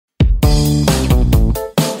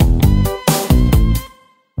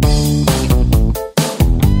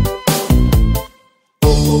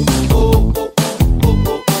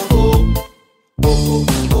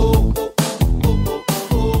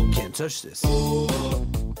watch this.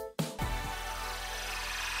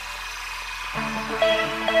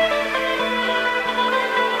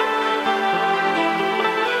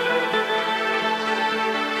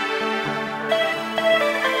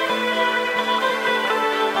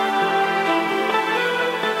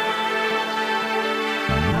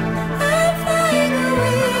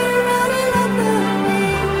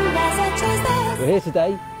 We're here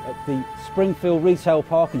today at the Springfield Retail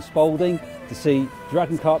Park in Spalding to see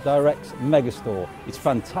Dragon Carp Direct's megastore. It's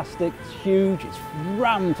fantastic, it's huge, it's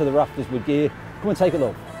rammed to the rafters with gear. Come and take a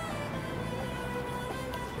look.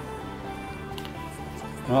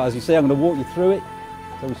 Right, as you see, I'm going to walk you through it.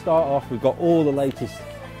 So we start off, we've got all the latest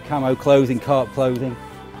camo clothing, carp clothing,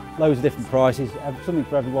 loads of different prices, something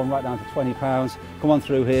for everyone right down to £20. Come on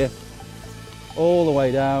through here, all the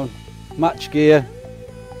way down, match gear.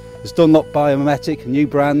 There's Dunlop Biomimetic, a new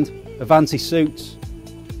brand, Avanti suits,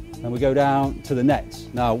 and we go down to the nets.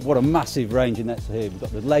 Now, what a massive range of nets are here. We've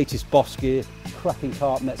got the latest Boss gear, cracking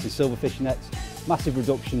carp nets and silverfish nets, massive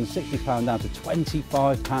reductions, £60 down to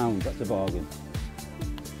 £25, that's a bargain.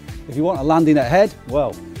 If you want a landing net head,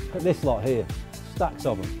 well, look at this lot here, stacks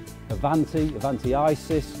of them. Avanti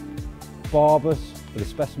Isis, Barbus for the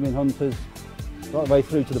specimen hunters, right the way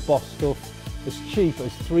through to the Boss stuff, as cheap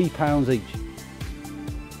as £3 each.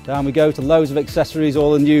 Down we go to loads of accessories,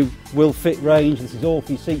 all the new Will Fit range. This is all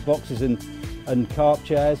for your seat boxes and carp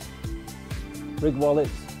chairs, rig wallets,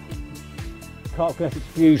 Carp Kinetics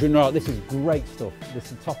Fusion. Right, this is great stuff.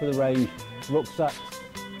 This is top of the range, rucksacks,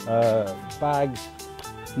 bags,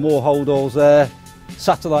 more holdalls there,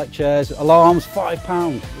 satellite chairs, alarms,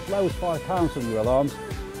 £5. As low as £5 some of your alarms,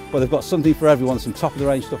 but they've got something for everyone, some top of the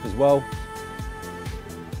range stuff as well.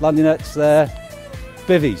 Landing nets there,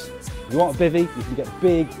 bivvies. If you want a bivvy, you can get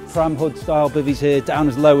big pram hood style bivvies here, down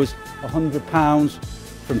as low as £100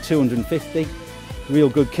 from £250. Real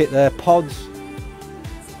good kit there. Pods.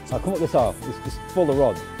 Now come up this arm, it's full of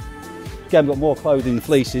rods. Again, we've got more clothing and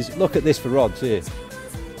fleeces. Look at this for rods here.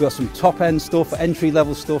 We've got some top end stuff, entry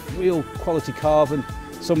level stuff, real quality carbon,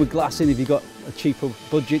 some with glass in if you've got a cheaper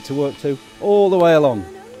budget to work to, all the way along.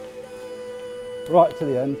 Right to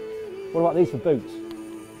the end. What about these for boots?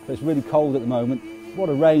 So it's really cold at the moment. What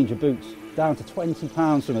a range of boots, down to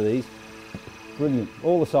 £20 some of these. Brilliant,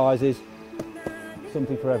 all the sizes,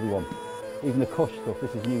 something for everyone. Even the Cush stuff,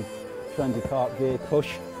 this is new trendy carp gear,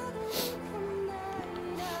 Cush.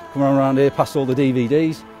 Come on around here, past all the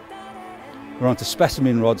DVDs. We're on to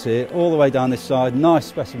specimen rods here, all the way down this side, nice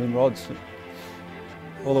specimen rods.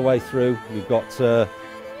 All the way through, we've got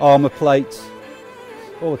armour plates,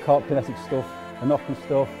 all the Carp Kinetics stuff, Inoki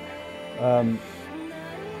stuff.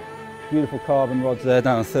 Beautiful carbon rods there,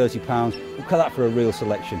 down to £30. Look at that for a reel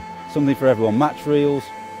selection. Something for everyone. Match reels,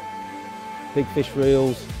 big fish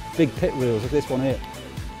reels, big pit reels. Look at this one here.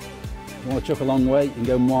 If you want to chuck a long way, you can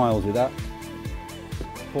go miles with that.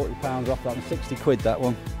 £40 off that one, 60 quid that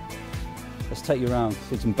one. Let's take you around,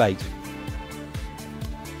 see some bait.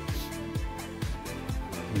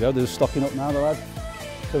 There we go, there's stocking up now, the lads.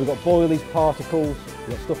 So we've got boilies, particles,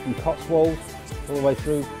 we've got stuff from Cotswolds all the way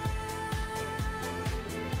through.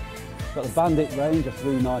 Got the Bandit range, that's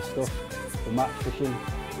really nice stuff for match fishing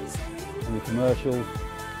and the commercials.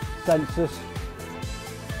 Census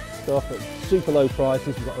stuff at super low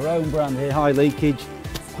prices. We've got our own brand here, high leakage,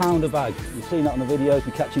 £1 a bag. You've seen that on the videos,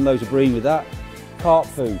 we're catching loads of bream with that. Carp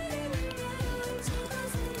food,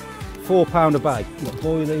 £4 a bag. We've got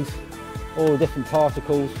boilies, all the different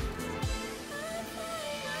particles.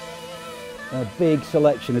 And a big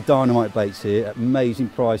selection of Dynamite Baits here at amazing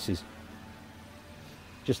prices.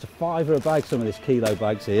 Just a £5 a bag, some of this kilo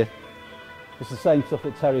bags here. It's the same stuff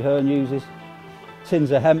that Terry Hearn uses.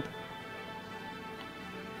 Tins of hemp.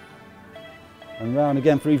 And round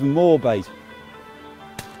again for even more bait.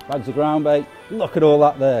 Bags of ground bait. Look at all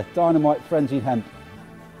that there. Dynamite frenzied hemp.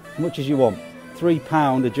 As much as you want.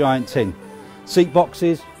 £3 a giant tin. Seat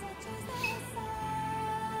boxes.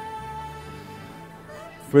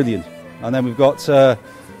 Brilliant. And then we've got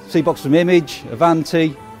seat box from Image,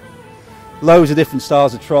 Avanti. Loads of different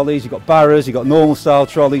styles of trolleys. You've got barras, you've got normal style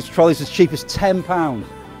trolleys. Trolleys as cheap as £10.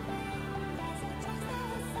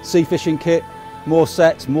 Sea fishing kit, more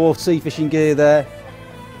sets, more sea fishing gear there.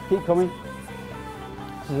 Keep coming.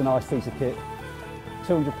 This is a nice piece of kit.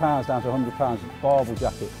 £200 down to £100, barbel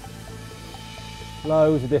jacket.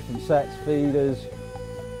 Loads of different sets, feeders.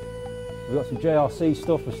 We've got some JRC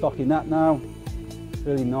stuff, we're stocking that now.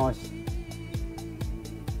 Really nice.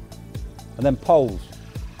 And then poles.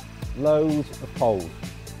 Loads of poles.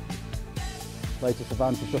 Latest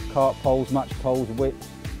Avanti stuff, carp poles, match poles, whips,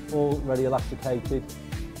 all ready elasticated,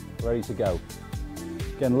 ready to go.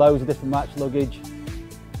 Again, loads of different match luggage.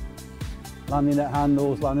 landing net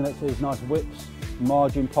handles, landing net scissors, nice whips,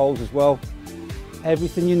 margin poles as well.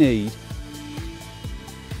 Everything you need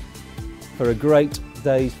for a great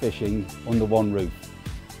day's fishing under one roof.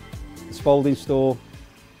 The Spalding store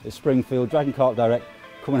at Springfield, Drag and Carp Direct.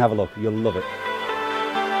 Come and have a look, you'll love it.